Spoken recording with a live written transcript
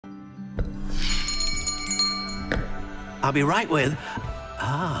I'll be right with...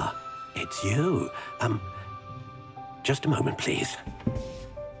 Ah, it's you. Just a moment, please.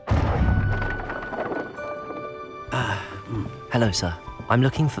 Hello, sir. I'm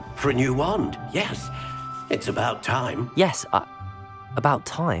looking for... For a new wand, yes. It's about time. Yes, about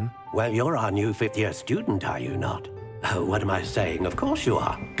time? Well, you're our new fifth-year student, are you not? Oh, what am I saying? Of course you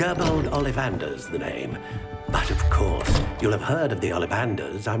are. Gerbold Ollivander's the name. But of course, you'll have heard of the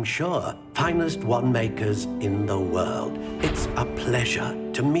Ollivanders, I'm sure. Finest wand makers in the world. It's a pleasure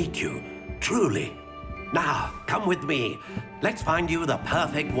to meet you, truly. Now, come with me. Let's find you the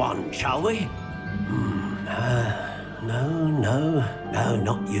perfect wand, shall we? No,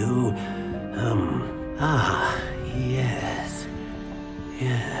 not you. Yes.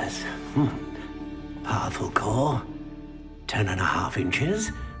 Powerful core. 10.5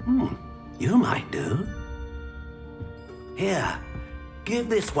 inches. You might do. Here, give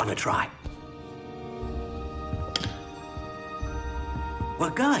this one a try.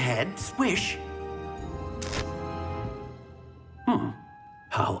 Well, go ahead, swish.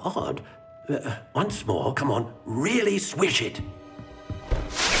 How odd. Once more, come on, really swish it.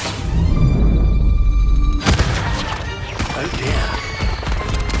 Oh dear.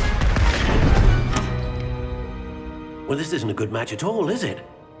 Well, this isn't a good match at all, is it?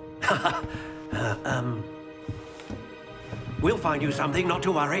 We'll find you something, not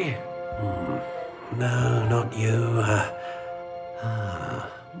to worry. No, not you.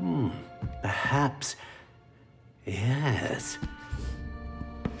 Perhaps... Yes.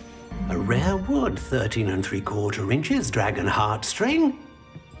 A rare wood, 13 3/4 inches, dragon heartstring.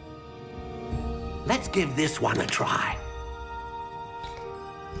 Let's give this one a try.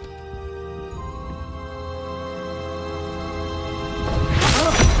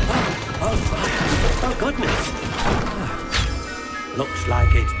 Oh, goodness. Looks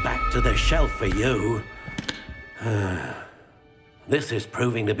like it's back to the shelf for you. This is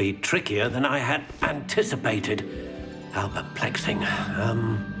proving to be trickier than I had anticipated. How perplexing.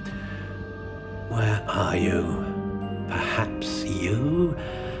 Where are you? Perhaps you?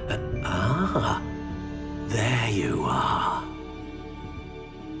 There you are.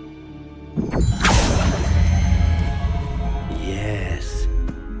 Yes,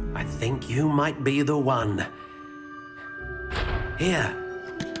 I think you might be the one. Here,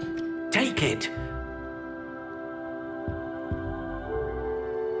 take it.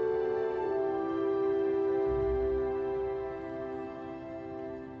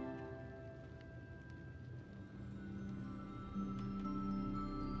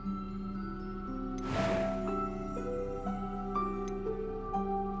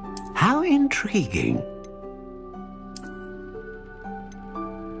 How intriguing.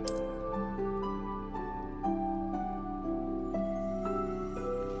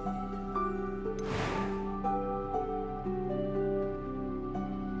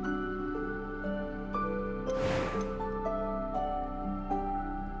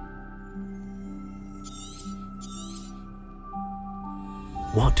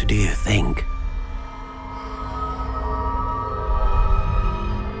 What do you think?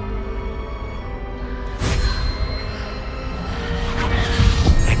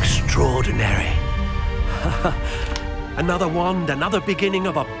 Extraordinary. Another wand, another beginning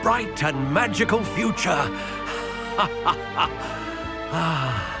of a bright and magical future.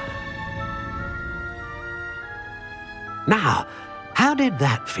 Now, how did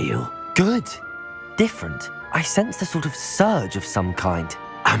that feel? Good. Different. I sensed a sort of surge of some kind.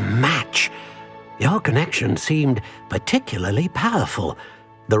 A match. Your connection seemed particularly powerful.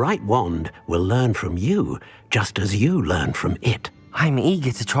 The right wand will learn from you, just as you learn from it. I'm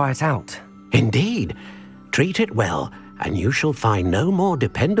eager to try it out. Indeed. Treat it well, and you shall find no more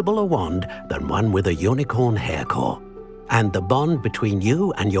dependable a wand than one with a unicorn hair core. And the bond between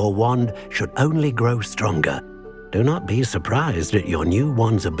you and your wand should only grow stronger. Do not be surprised at your new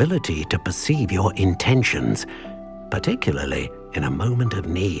wand's ability to perceive your intentions, particularly in a moment of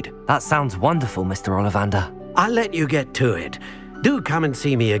need. That sounds wonderful, Mr. Ollivander. I'll let you get to it. Do come and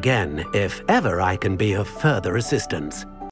see me again if ever I can be of further assistance.